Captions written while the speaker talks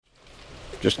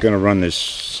Just going to run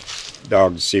this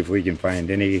dog to see if we can find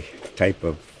any type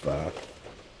of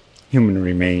human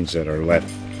remains that are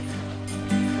left.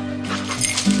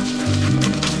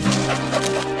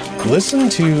 Listen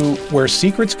to Where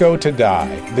Secrets Go to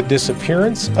Die, The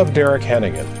Disappearance of Derek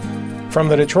Hennigan. From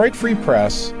the Detroit Free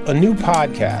Press, a new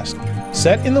podcast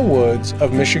set in the woods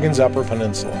of Michigan's Upper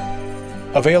Peninsula.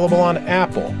 Available on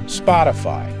Apple,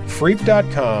 Spotify,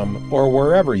 Freep.com, or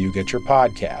wherever you get your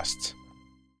podcasts.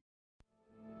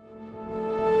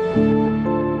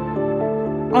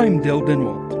 I'm Dale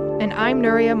Denwalt. And I'm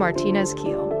Nuria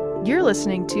Martinez-Keel. You're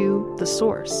listening to The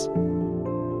Source.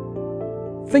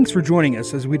 Thanks for joining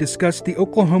us as we discuss the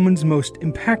Oklahoman's most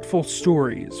impactful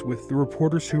stories with the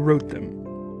reporters who wrote them.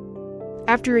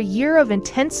 After a year of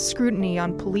intense scrutiny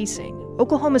on policing,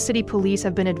 Oklahoma City police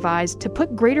have been advised to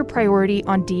put greater priority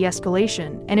on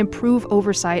de-escalation and improve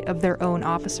oversight of their own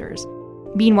officers.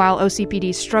 Meanwhile,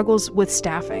 OCPD struggles with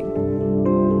staffing.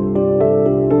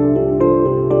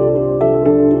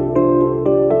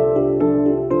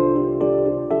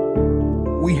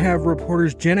 We have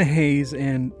reporters Jenna Hayes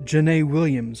and Janae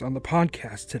Williams on the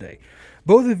podcast today.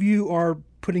 Both of you are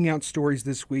putting out stories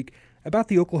this week about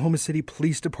the Oklahoma City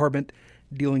Police Department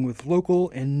dealing with local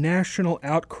and national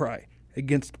outcry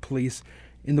against police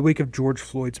in the wake of George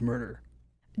Floyd's murder.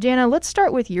 Jana, let's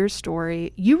start with your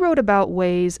story. You wrote about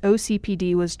ways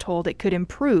OCPD was told it could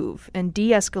improve in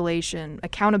de-escalation,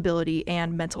 accountability,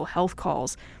 and mental health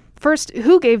calls. First,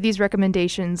 who gave these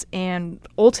recommendations, and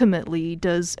ultimately,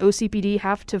 does OCPD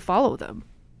have to follow them?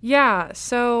 Yeah,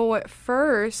 so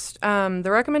first, the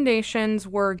recommendations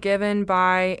were given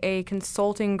by a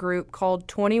consulting group called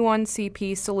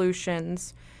 21CP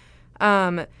Solutions.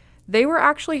 They were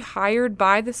actually hired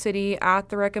by the city at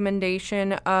the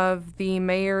recommendation of the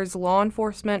mayor's law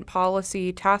enforcement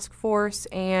policy task force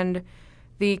and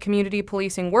the community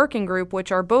policing working group,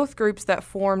 which are both groups that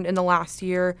formed in the last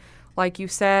year, like you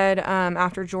said,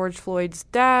 after George Floyd's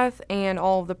death and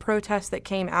all of the protests that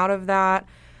came out of that.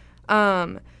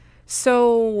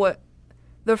 So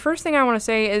the first thing I want to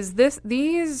say is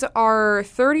these are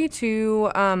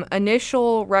 32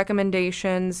 initial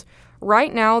recommendations.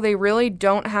 Right now, they really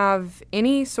don't have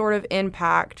any sort of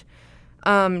impact.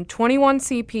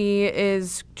 21CP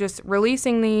is just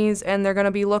releasing these, and they're going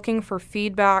to be looking for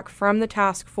feedback from the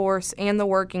task force and the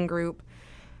working group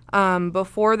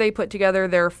before they put together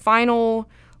their final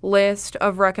list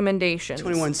of recommendations.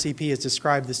 21CP has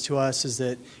described this to us as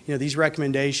that, these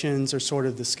recommendations are sort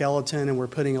of the skeleton, and we're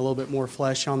putting a little bit more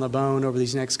flesh on the bone over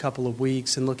these next couple of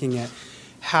weeks and looking at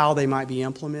how they might be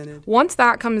implemented. Once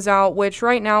that comes out, which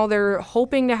right now they're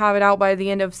hoping to have it out by the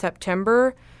end of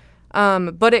September,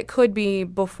 but it could be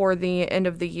before the end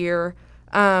of the year.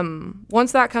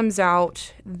 Once that comes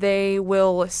out, they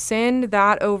will send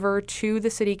that over to the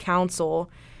city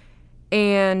council.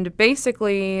 And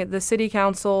basically, the city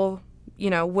council,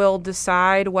 will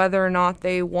decide whether or not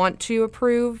they want to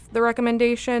approve the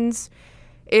recommendations.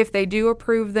 If they do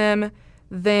approve them,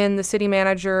 then the city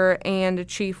manager and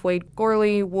Chief Wade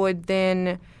Gorley would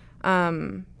then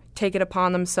take it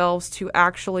upon themselves to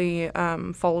actually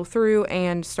follow through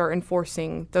and start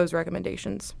enforcing those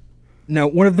recommendations. Now,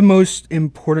 one of the most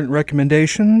important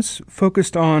recommendations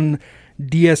focused on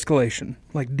de-escalation,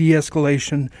 like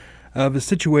de-escalation of a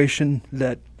situation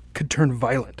that could turn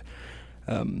violent.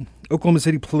 Oklahoma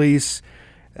City Police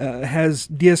has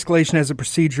de-escalation as a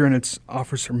procedure in its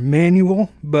officer manual,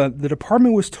 but the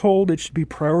department was told it should be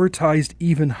prioritized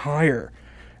even higher.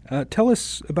 Tell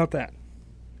us about that.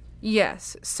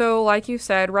 Yes. So like you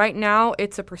said, right now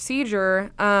it's a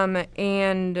procedure,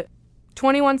 and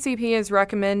 21CP is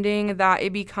recommending that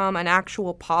it become an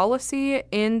actual policy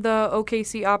in the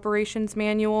OKC operations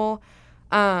manual.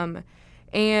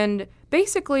 And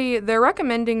basically, they're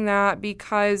recommending that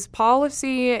because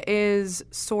policies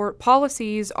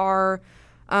are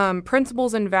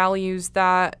principles and values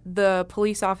that the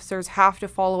police officers have to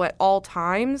follow at all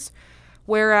times,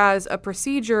 whereas a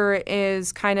procedure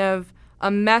is kind of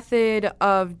a method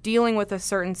of dealing with a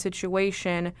certain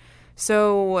situation.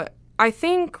 So I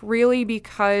think really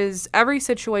because every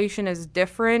situation is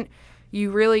different, you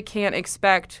really can't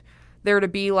expect there to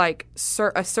be like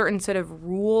a certain set of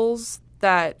rules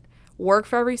that work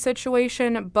for every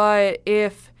situation, but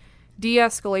if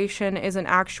de-escalation is an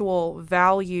actual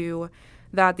value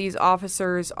that these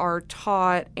officers are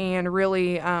taught and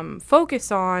really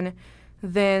focus on,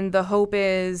 then the hope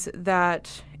is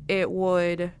that it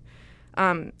would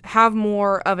have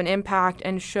more of an impact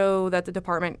and show that the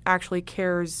department actually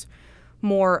cares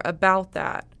more about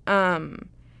that.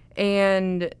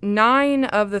 And 9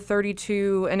 of the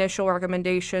 32 initial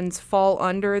recommendations fall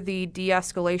under the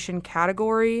de-escalation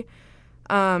category.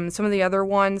 Some of the other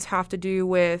ones have to do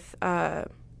with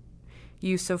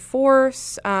use of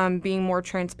force, being more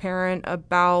transparent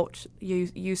about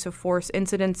use of force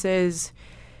incidences,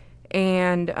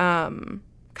 and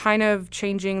kind of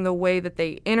changing the way that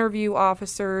they interview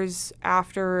officers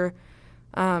after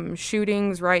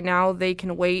shootings. Right now, they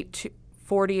can wait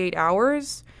 48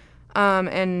 hours,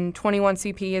 and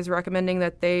 21CP is recommending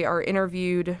that they are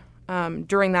interviewed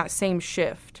during that same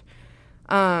shift.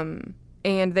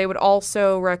 And they would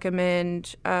also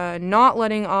recommend not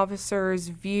letting officers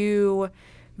view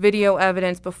video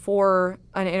evidence before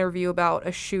an interview about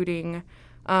a shooting,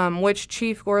 which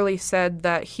Chief Gorley said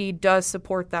that he does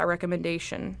support that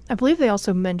recommendation. I believe they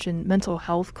also mentioned mental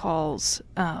health calls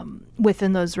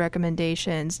within those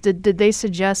recommendations. Did they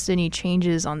suggest any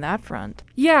changes on that front?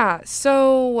 Yeah,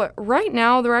 so right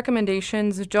now the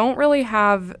recommendations don't really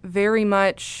have very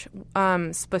much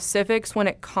specifics when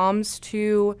it comes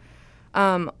to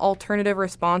alternative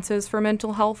responses for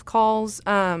mental health calls.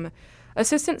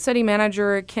 Assistant City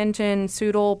Manager Kenton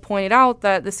Soodle pointed out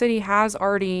that the city has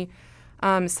already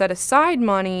set aside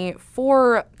money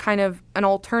for kind of an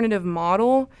alternative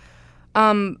model,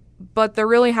 but there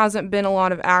really hasn't been a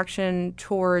lot of action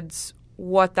towards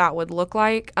what that would look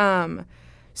like.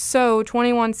 So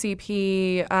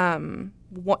 21CP,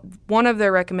 one of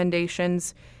their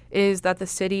recommendations is that the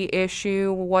city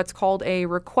issue what's called a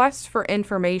request for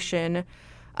information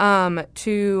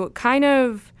to kind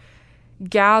of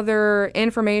gather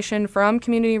information from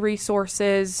community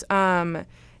resources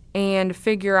and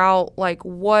figure out like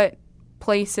what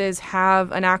places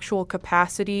have an actual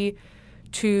capacity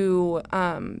to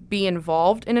be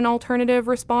involved in an alternative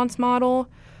response model.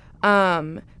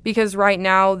 Because right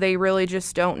now they really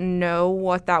just don't know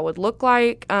what that would look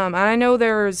like. And I know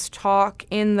there's talk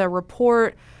in the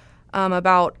report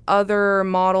about other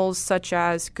models such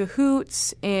as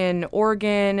Cahoots in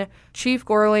Oregon. Chief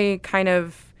Gorley kind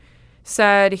of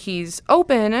said he's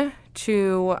open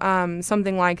to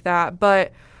something like that,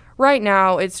 but right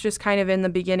now it's just kind of in the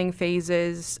beginning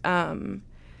phases, and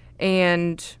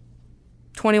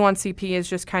 21CP is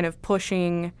just kind of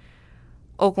pushing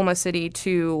Oklahoma City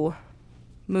to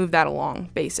move that along,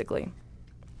 basically.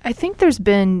 I think there's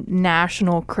been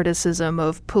national criticism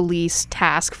of police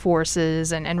task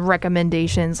forces and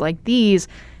recommendations like these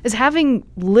as having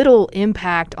little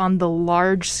impact on the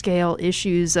large-scale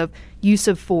issues of use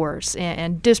of force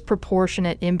and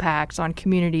disproportionate impacts on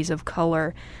communities of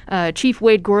color. Chief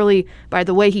Wade Gorley, by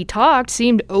the way he talked,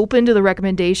 seemed open to the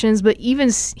recommendations, but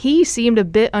even he seemed a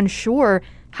bit unsure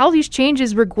how these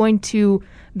changes were going to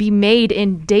be made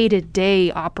in day-to-day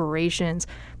operations.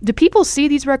 Do people see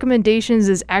these recommendations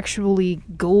as actually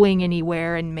going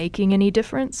anywhere and making any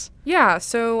difference? Yeah,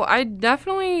 so I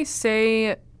definitely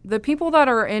say the people that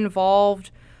are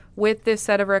involved with this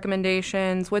set of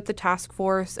recommendations, with the task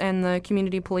force and the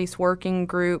community police working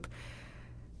group,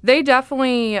 they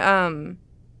definitely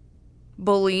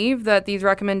believe that these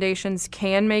recommendations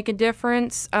can make a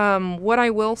difference. What I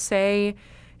will say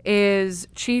is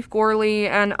Chief Gorley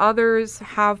and others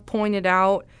have pointed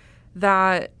out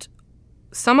that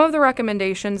some of the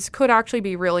recommendations could actually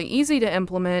be really easy to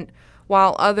implement,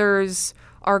 while others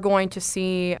are going to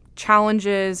see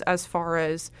challenges as far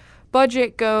as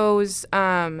budget goes.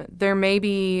 There may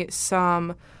be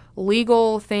some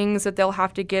legal things that they'll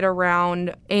have to get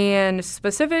around. And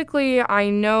specifically,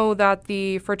 I know that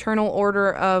the Fraternal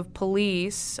Order of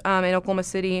Police in Oklahoma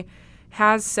City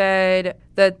has said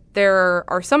that there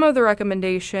are some of the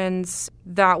recommendations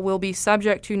that will be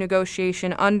subject to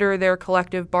negotiation under their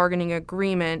collective bargaining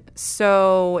agreement.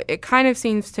 So it kind of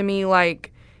seems to me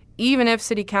like even if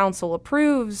City Council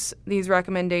approves these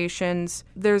recommendations,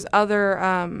 there's other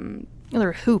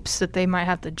hoops that they might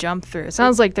have to jump through. It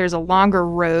sounds like there's a longer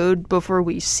road before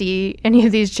we see any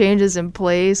of these changes in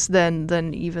place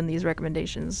than even these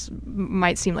recommendations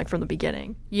might seem like from the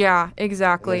beginning. Yeah,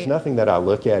 exactly. There's nothing that I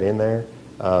look at in there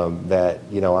that,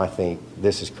 I think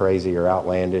this is crazy or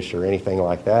outlandish or anything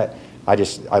like that.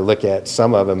 I look at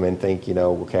some of them and think,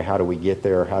 okay, how do we get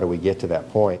there? Or how do we get to that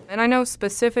point? And I know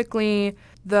specifically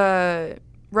the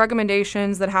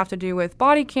recommendations that have to do with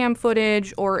body cam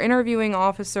footage or interviewing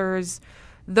officers,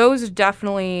 those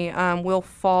definitely will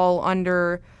fall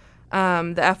under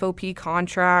the FOP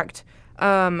contract.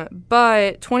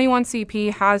 But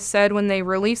 21CP has said when they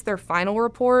release their final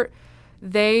report,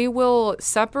 they will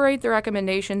separate the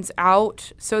recommendations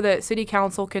out so that City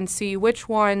Council can see which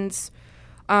ones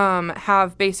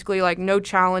have basically like no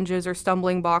challenges or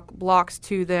stumbling blocks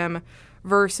to them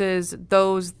versus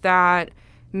those that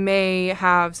may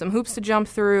have some hoops to jump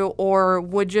through or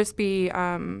would just be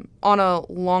on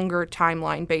a longer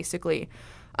timeline, basically.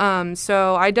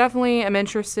 So I definitely am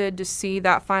interested to see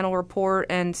that final report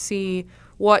and see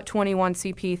what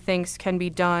 21CP thinks can be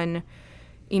done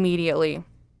immediately.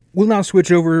 We'll now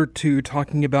switch over to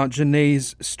talking about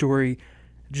Janae's story.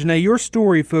 Janae, your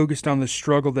story focused on the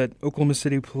struggle that Oklahoma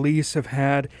City police have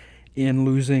had in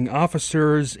losing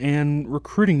officers and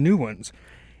recruiting new ones.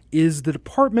 Is the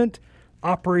department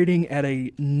operating at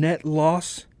a net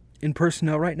loss in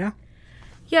personnel right now?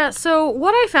 Yeah, so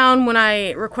what I found when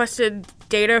I requested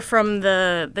data from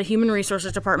the Human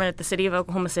Resources Department at the City of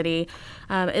Oklahoma City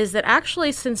is that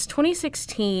actually since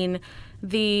 2016,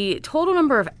 the total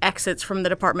number of exits from the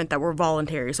department that were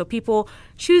voluntary, so people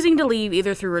choosing to leave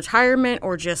either through retirement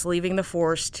or just leaving the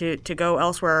force to go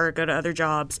elsewhere or go to other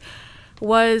jobs,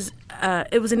 was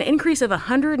it was an increase of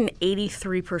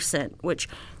 183%, which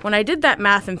when I did that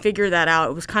math and figured that out,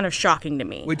 it was kind of shocking to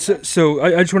me. Wait, so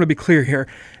I just want to be clear here.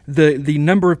 The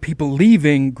number of people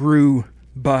leaving grew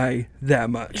by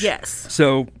that much. Yes.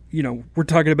 So, we're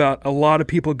talking about a lot of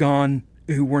people gone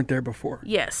who weren't there before.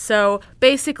 Yes. So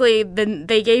basically,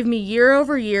 they gave me year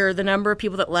over year the number of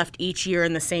people that left each year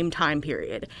in the same time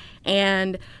period.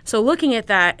 And so looking at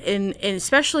that,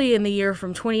 especially in the year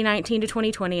from 2019 to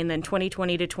 2020 and then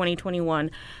 2020 to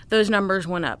 2021, those numbers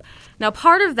went up. Now,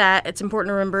 part of that, it's important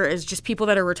to remember, is just people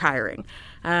that are retiring.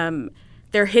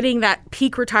 They're hitting that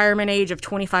peak retirement age of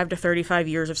 25 to 35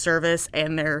 years of service,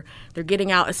 and they're getting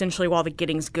out essentially while the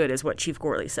getting's good, is what Chief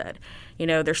Gorley said.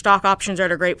 Their stock options are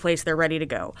at a great place. They're ready to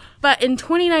go. But in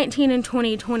 2019 and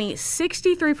 2020,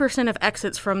 63% of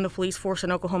exits from the police force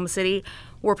in Oklahoma City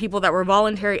were people that were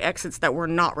voluntary exits that were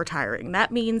not retiring.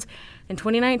 That means in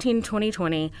 2019 and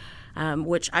 2020,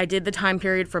 which I did the time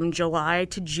period from July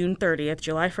to June 30th,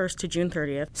 July 1st to June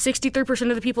 30th, 63%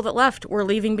 of the people that left were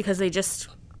leaving because they just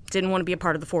didn't want to be a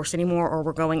part of the force anymore or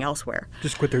were going elsewhere.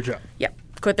 Just quit their job. Yep,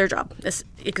 quit their job.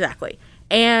 Exactly.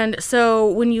 And so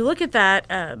when you look at that,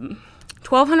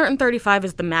 1,235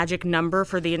 is the magic number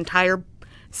for the entire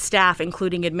staff,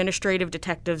 including administrative,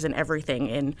 detectives, and everything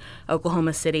in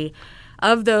Oklahoma City.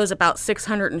 Of those, about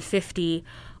 650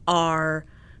 are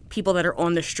people that are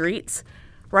on the streets.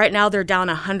 Right now, they're down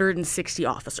 160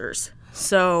 officers.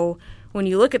 So when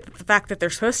you look at the fact that they're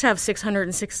supposed to have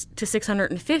 606 to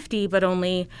 650, but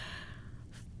only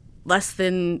less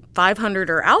than 500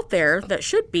 are out there that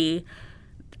should be,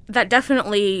 that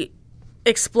definitely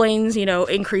explains,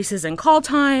 increases in call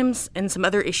times and some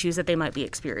other issues that they might be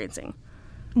experiencing.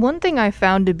 One thing I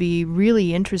found to be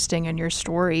really interesting in your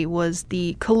story was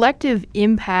the collective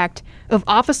impact of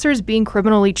officers being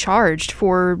criminally charged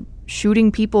for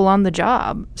shooting people on the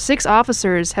job. 6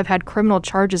 officers have had criminal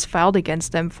charges filed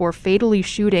against them for fatally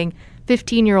shooting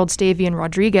 15-year-old Stavian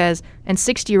Rodriguez and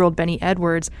 60-year-old Benny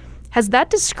Edwards. Has that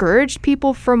discouraged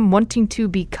people from wanting to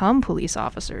become police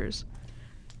officers?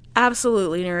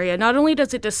 Absolutely, Nuria. Not only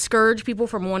does it discourage people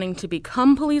from wanting to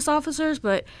become police officers,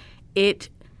 but it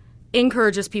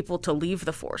encourages people to leave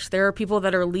the force. There are people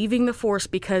that are leaving the force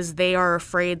because they are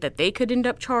afraid that they could end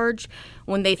up charged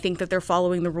when they think that they're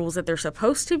following the rules that they're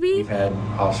supposed to be. We've had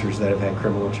officers that have had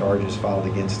criminal charges filed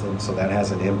against them, so that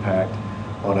has an impact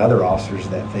on other officers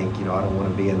that think, I don't want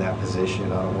to be in that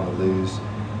position. I don't want to lose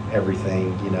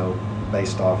everything,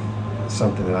 based off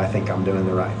something that I think I'm doing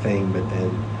the right thing, but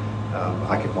then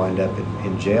I could wind up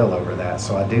in jail over that.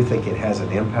 So I do think it has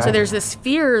an impact. So there's this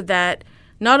fear that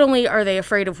not only are they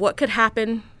afraid of what could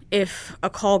happen if a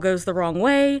call goes the wrong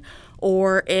way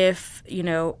or if,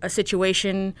 a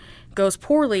situation goes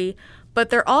poorly, but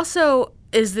there also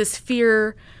is this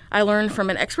fear I learned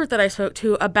from an expert that I spoke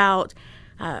to about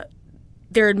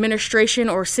their administration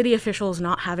or city officials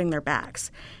not having their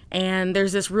backs. And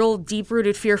there's this real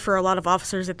deep-rooted fear for a lot of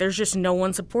officers that there's just no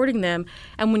one supporting them.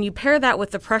 And when you pair that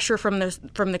with the pressure from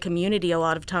the community a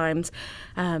lot of times,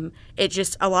 a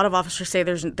lot of officers say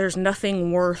there's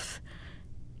nothing worth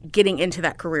getting into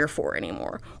that career for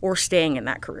anymore or staying in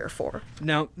that career for.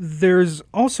 Now, there's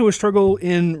also a struggle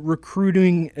in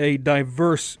recruiting a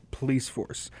diverse police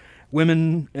force,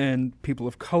 women and people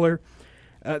of color.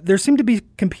 There seem to be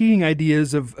competing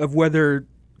ideas of whether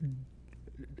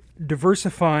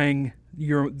diversifying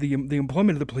the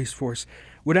employment of the police force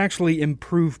would actually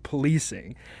improve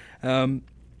policing, and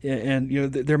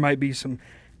there might be some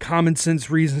common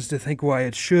sense reasons to think why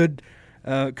it should,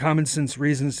 common sense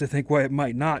reasons to think why it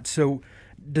might not. So,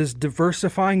 does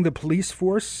diversifying the police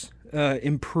force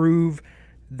improve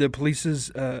the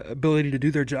police's ability to do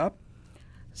their job?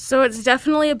 So it's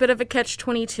definitely a bit of a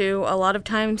catch-22. A lot of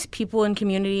times people in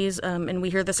communities, and we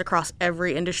hear this across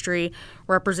every industry,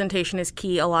 representation is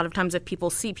key. A lot of times if people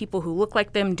see people who look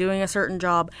like them doing a certain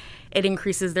job, it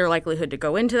increases their likelihood to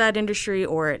go into that industry,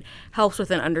 or it helps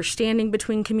with an understanding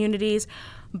between communities.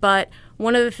 But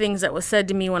one of the things that was said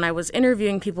to me when I was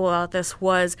interviewing people about this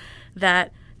was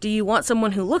that, do you want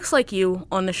someone who looks like you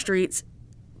on the streets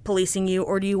policing you,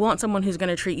 or do you want someone who's going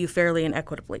to treat you fairly and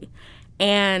equitably?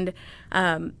 And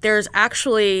there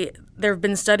have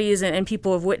been studies and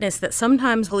people have witnessed that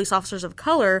sometimes police officers of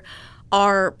color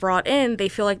are brought in, they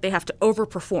feel like they have to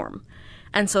overperform.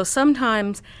 And so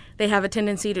sometimes they have a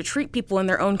tendency to treat people in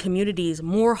their own communities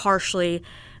more harshly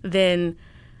than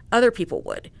other people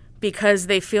would, because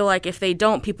they feel like if they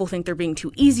don't, people think they're being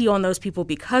too easy on those people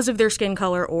because of their skin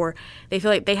color, or they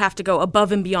feel like they have to go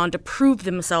above and beyond to prove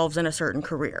themselves in a certain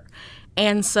career.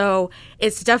 And so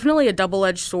it's definitely a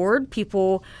double-edged sword.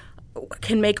 People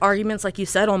can make arguments, like you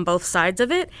said, on both sides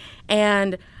of it.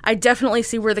 And I definitely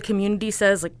see where the community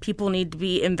says, like, people need to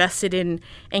be invested in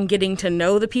getting to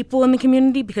know the people in the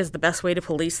community, because the best way to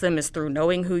police them is through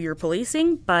knowing who you're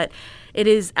policing. But it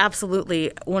is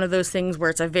absolutely one of those things where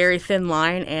it's a very thin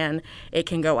line and it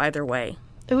can go either way.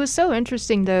 It was so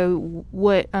interesting, though,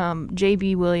 what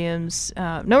J.B. Williams,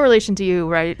 no relation to you,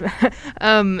 right?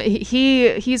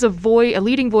 He's a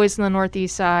leading voice in the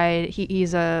Northeast Side.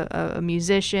 He's a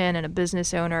musician and a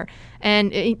business owner.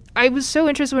 And I was so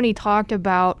interested when he talked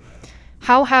about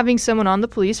how having someone on the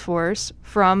police force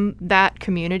from that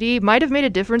community might have made a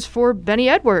difference for Benny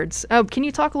Edwards. Can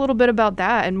you talk a little bit about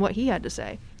that and what he had to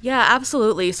say? Yeah,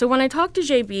 absolutely. So when I talked to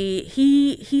JB,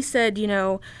 he said,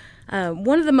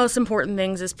 one of the most important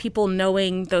things is people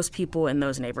knowing those people in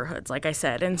those neighborhoods, like I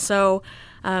said. And so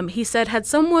he said, had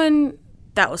someone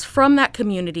that was from that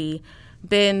community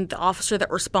been the officer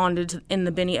that responded in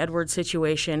the Benny Edwards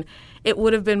situation, it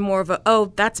would have been more of a,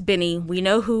 oh, that's Benny. We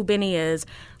know who Benny is.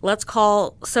 Let's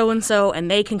call so-and-so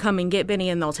and they can come and get Benny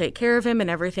and they'll take care of him and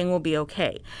everything will be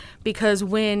okay. Because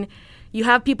when you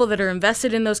have people that are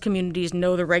invested in those communities,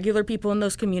 know the regular people in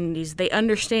those communities, they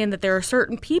understand that there are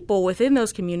certain people within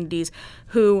those communities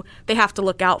who they have to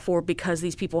look out for because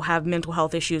these people have mental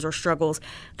health issues or struggles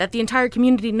that the entire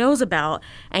community knows about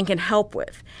and can help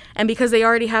with. And because they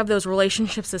already have those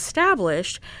relationships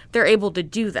established, they're able to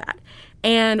do that.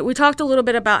 And we talked a little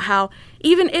bit about how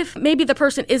even if maybe the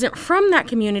person isn't from that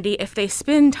community, if they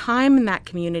spend time in that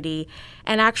community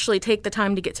and actually take the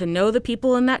time to get to know the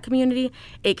people in that community,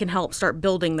 it can help start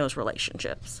building those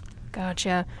relationships.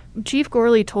 Gotcha. Chief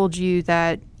Gorley told you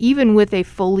that even with a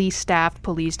fully staffed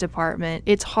police department,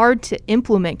 it's hard to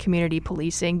implement community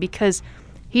policing because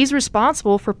he's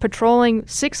responsible for patrolling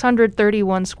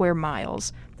 631 square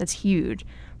miles. That's huge.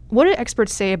 What do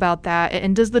experts say about that,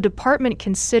 and does the department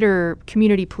consider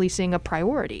community policing a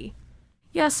priority?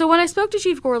 Yeah, so when I spoke to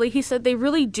Chief Gorley, he said they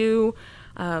really do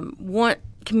want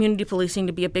community policing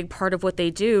to be a big part of what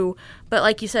they do. But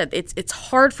like you said, it's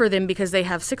hard for them because they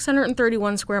have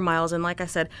 631 square miles. And like I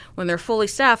said, when they're fully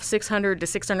staffed, 600 to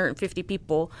 650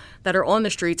 people that are on the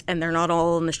streets, and they're not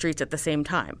all on the streets at the same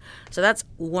time. So that's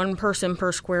one person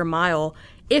per square mile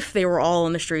if they were all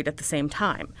on the street at the same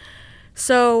time.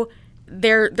 So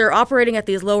they're operating at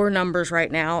these lower numbers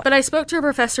right now. But I spoke to a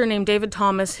professor named David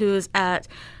Thomas, who is at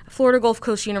Florida Gulf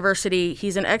Coast University.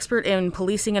 He's an expert in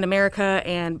policing in America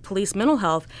and police mental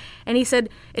health. And he said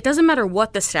it doesn't matter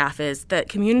what the staff is, that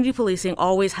community policing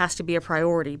always has to be a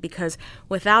priority, because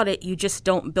without it, you just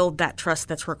don't build that trust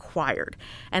that's required.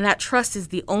 And that trust is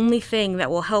the only thing that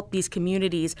will help these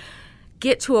communities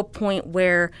get to a point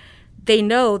where they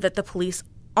know that the police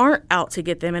aren't out to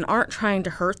get them and aren't trying to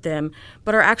hurt them,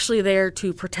 but are actually there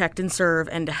to protect and serve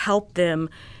and to help them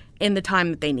in the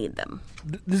time that they need them.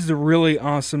 This is a really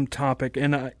awesome topic,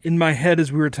 and in my head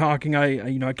as we were talking,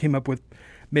 I came up with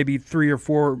maybe 3 or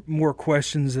 4 more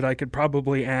questions that I could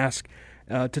probably ask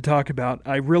to talk about.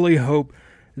 I really hope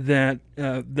that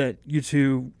you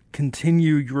two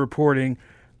continue your reporting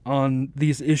on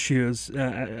these issues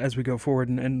as we go forward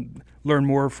and learn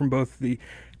more from both the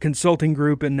consulting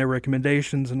group and their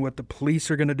recommendations and what the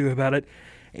police are going to do about it,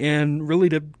 and really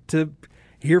to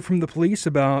hear from the police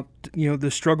about the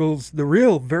struggles,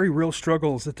 the very real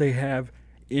struggles that they have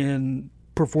in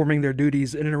performing their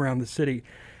duties in and around the city,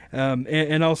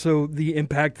 and also the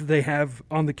impact that they have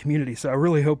on the community. So I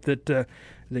really hope that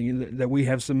we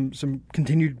have some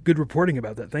continued good reporting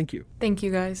about that. Thank you. Thank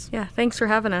you, guys. Yeah, thanks for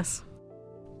having us.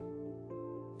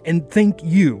 And thank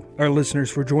you, our listeners,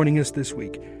 for joining us this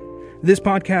week. This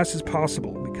podcast is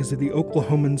possible because of the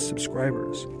Oklahoman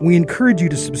subscribers. We encourage you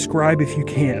to subscribe if you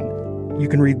can. You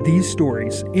can read these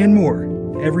stories and more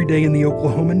every day in the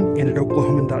Oklahoman and at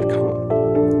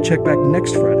oklahoman.com. Check back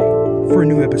next Friday for a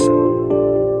new episode.